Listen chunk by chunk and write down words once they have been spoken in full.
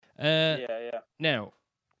Yeah. Now,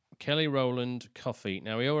 Kelly Rowland, Coffee.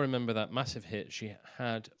 Now, we all remember that massive hit she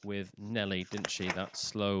had with Nelly, didn't she? That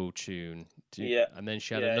slow tune. Yeah. And then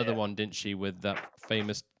she had Yeah, another yeah. one, didn't she, with that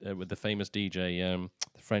famous, with the famous DJ,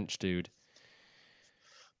 the French dude.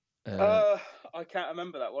 I can't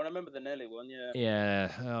remember that one. I remember the Nelly one. Yeah.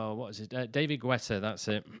 Yeah. Oh, what was it? David Guetta. That's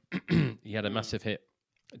it. He had a massive hit.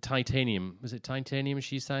 Titanium. Was it Titanium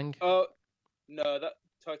she sang? Oh no, that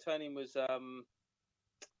Titanium was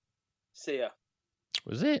Sia.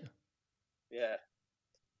 Was it? Yeah.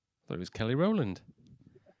 I thought it was Kelly Rowland.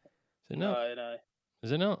 Is it not? No.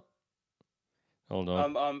 Is it not? Hold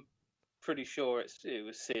on. I'm pretty sure it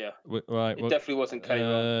was Sia. Right. It definitely wasn't Kelly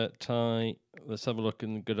Rowland. Let's have a look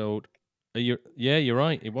in the good old. Yeah, you're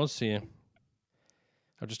right. It was Sia.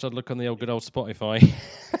 I just had a look on the good old Spotify.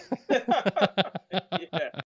 Yeah.